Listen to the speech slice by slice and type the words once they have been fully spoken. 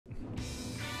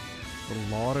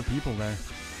A lot of people there.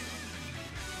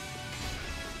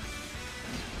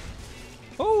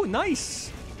 Oh,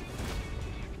 nice!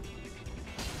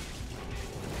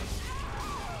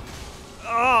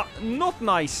 Ah, not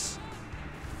nice!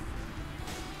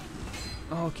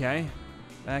 Okay.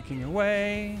 Backing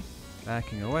away.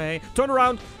 Backing away. Turn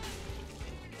around!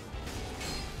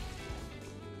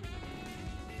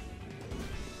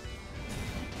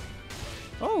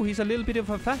 Oh, he's a little bit of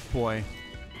a fat boy.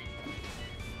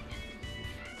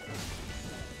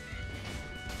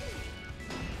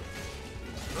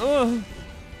 Ugh.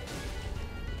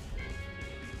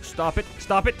 Stop it,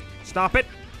 stop it, stop it!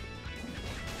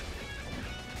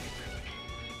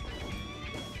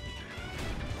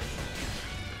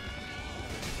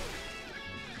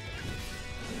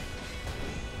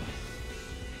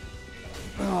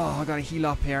 Oh, I gotta heal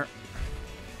up here.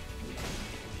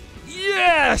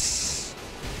 Yes!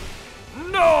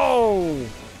 No!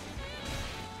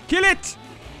 Kill it!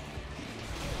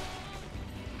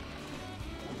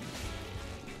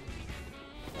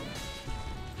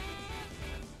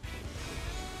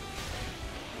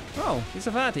 Oh, he's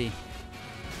a fatty.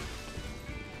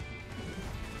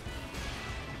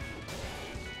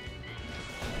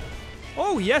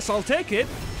 Oh, yes, I'll take it.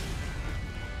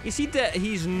 Is he dead?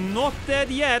 He's not dead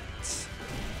yet.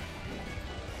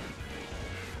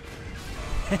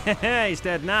 He's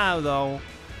dead now, though.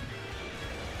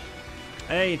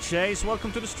 Hey, Chase,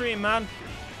 welcome to the stream, man.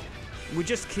 We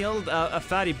just killed a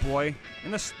fatty boy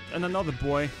and another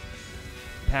boy.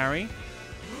 Parry.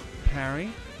 Parry.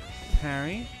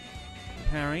 Parry.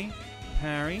 Parry.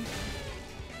 Parry.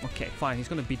 Okay, fine. He's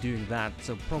gonna be doing that,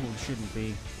 so probably shouldn't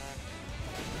be.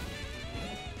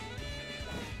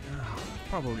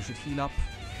 Probably should heal up.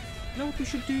 You know what we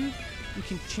should do? We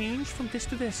can change from this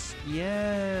to this.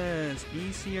 Yes,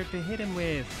 easier to hit him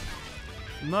with.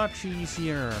 Much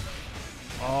easier.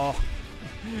 Oh.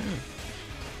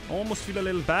 Almost feel a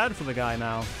little bad for the guy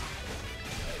now.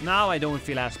 Now I don't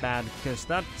feel as bad, because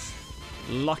that's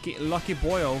lucky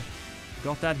boyo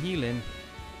got that heal in.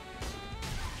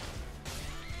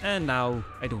 And now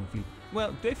I don't feel...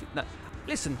 Well, do I feel... Nah,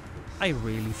 listen, I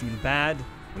really feel bad.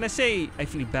 When I say I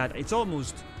feel bad, it's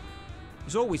almost...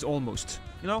 It's always almost,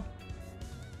 you know?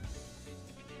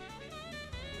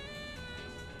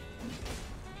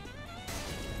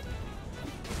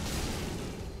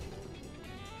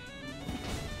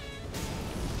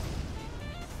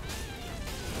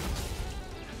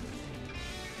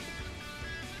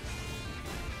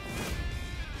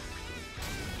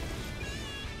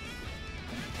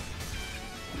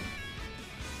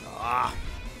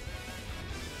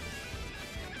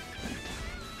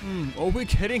 Oh, we're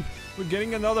getting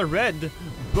another red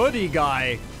buddy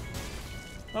guy.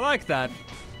 I like that.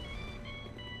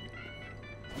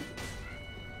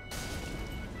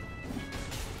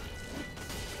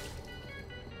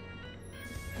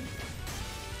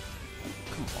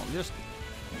 Come on, just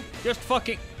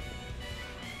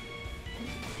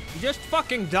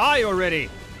fucking die already.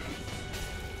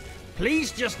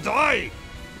 Please just die.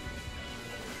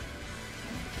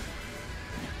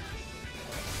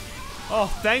 Oh,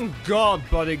 thank God,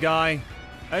 buddy guy.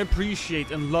 I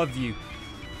appreciate and love you.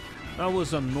 That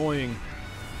was annoying.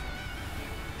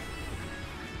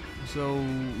 So,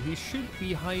 he should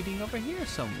be hiding over here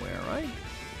somewhere, right?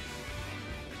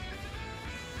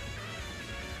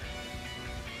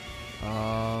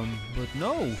 But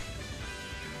no.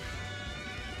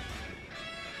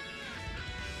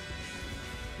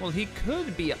 Well, he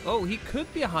could be... Oh, he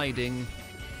could be hiding...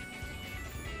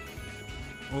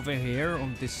 over here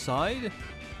on this side,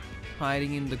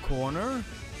 hiding in the corner.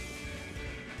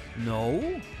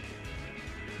 No.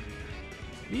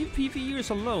 Leave PvEers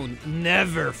alone.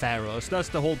 Never, Pharaohs. That's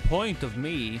the whole point of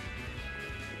me.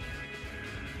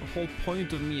 The whole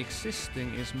point of me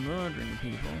existing is murdering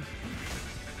people.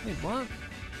 Wait, what?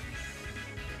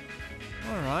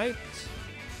 Alright.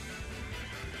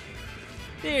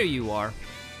 There you are.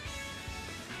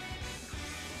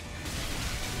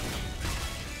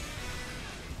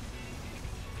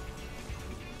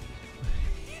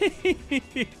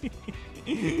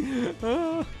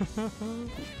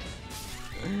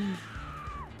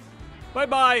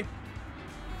 Bye-bye.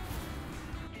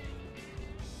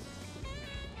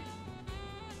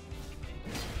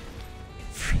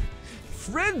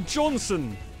 Fred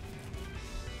Johnson,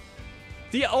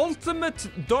 the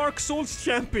ultimate Dark Souls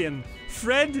champion,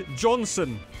 Fred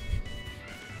Johnson.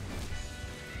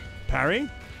 Parry?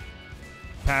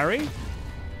 Parry?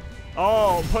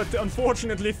 Oh, but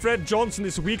unfortunately Fred Johnson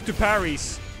is weak to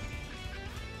parries.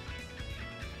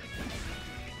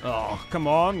 Oh, come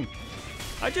on.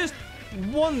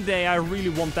 One day I really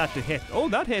want that to hit. Oh,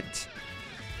 that hit.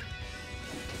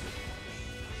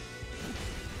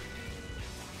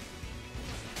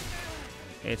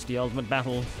 It's the ultimate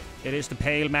battle. It is the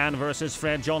Pale Man versus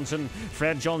Fred Johnson.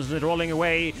 Fred Johnson is rolling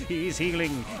away. He's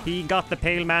healing. He got the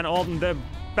Pale Man on the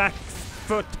back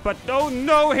foot, but oh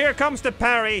no, here comes the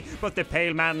parry. But the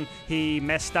Pale Man, he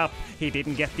messed up. He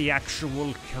didn't get the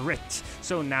actual crit.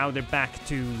 So now they're back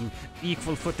to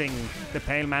equal footing. The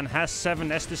Pale Man has 7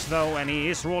 Estus though, and he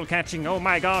is roll catching. Oh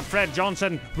my god, Fred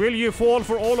Johnson, will you fall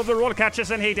for all of the roll catches?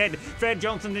 And he did. Fred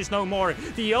Johnson is no more.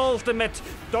 The ultimate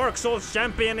Dark Souls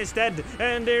champion is dead,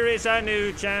 and there is a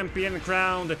new champion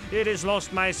crowned. It is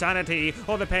Lost My Sanity,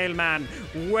 or the Pale Man.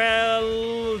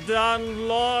 Well done,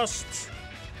 Lost.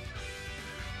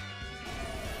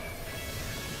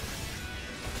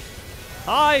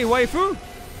 Hi, waifu!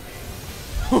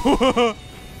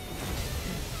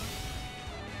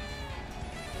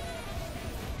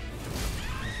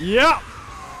 Yep!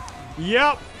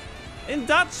 Yep! And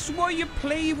that's why you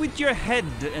play with your head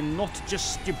and not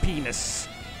just your penis.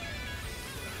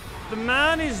 The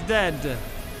man is dead.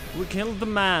 We killed the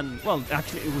man. Well,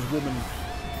 actually, it was woman.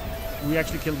 We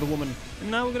actually killed the woman.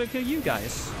 And now we're gonna kill you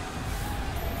guys.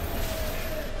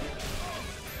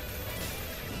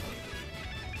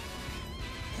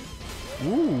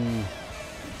 Ooh.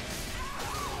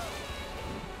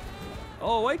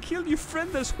 Oh, I killed your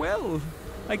friend as well.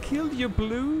 I killed your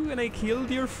blue and I killed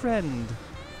your friend.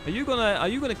 Are you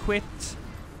gonna quit?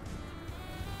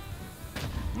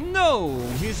 No,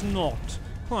 he's not.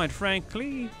 Quite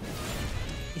frankly,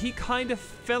 he kind of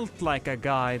felt like a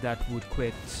guy that would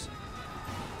quit.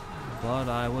 But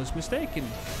I was mistaken.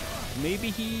 Maybe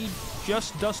he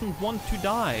just doesn't want to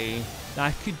die.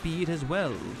 That could be it as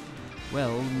well.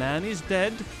 Well, man is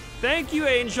dead. Thank you,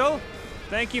 Angel.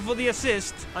 Thank you for the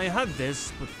assist. I had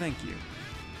this, but thank you.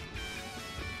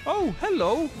 Oh,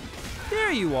 hello.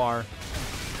 There you are.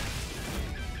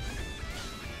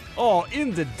 Oh,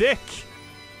 in the dick.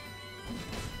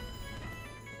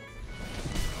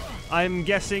 I'm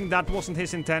guessing that wasn't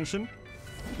his intention.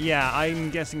 Yeah, I'm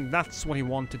guessing that's what he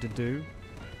wanted to do.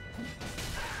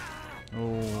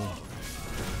 Oh.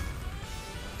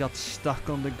 Got stuck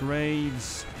on the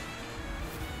grades.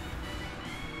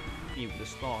 Even the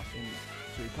start in,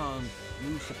 so you can't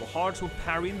use it. Hearts will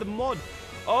parry in the mud.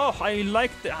 Oh, I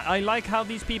like how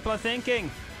these people are thinking.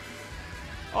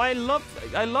 Oh, I love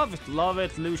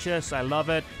it, Lucius. I love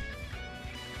it.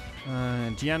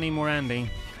 Gianni Morandi.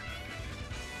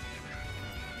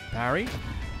 Parry.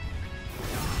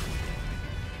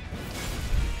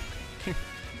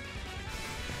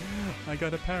 I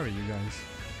got a parry, you guys.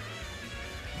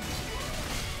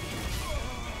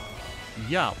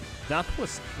 Yeah. That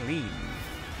was clean.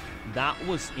 That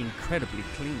was incredibly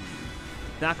clean.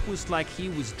 That was like he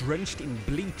was drenched in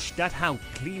bleach. That's how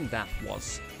clean that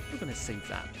was. We're gonna save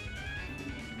that.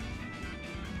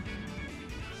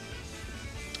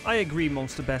 I agree,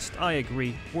 Monster Best. I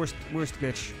agree. Worst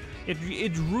glitch.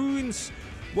 It ruins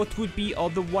what would be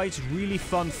otherwise really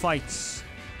fun fights.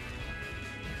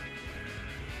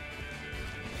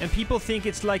 And people think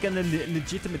it's like a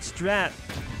legitimate strat.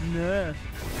 Nah.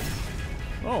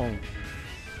 Oh.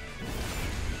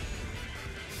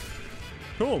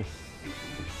 Cool.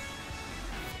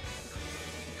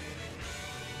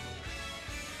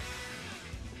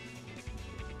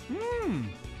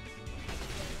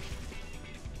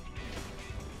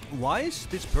 Why is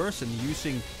this person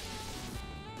using...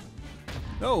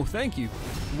 Oh, thank you.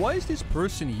 Why is this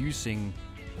person using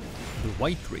the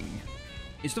white ring?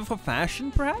 Is it for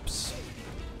fashion, perhaps?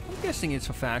 I'm guessing it's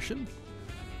for fashion.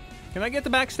 Can I get the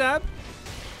backstab?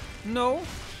 No.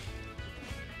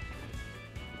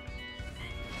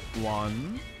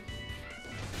 1,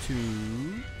 2,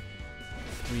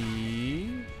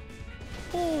 3,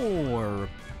 4.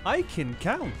 I can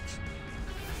count.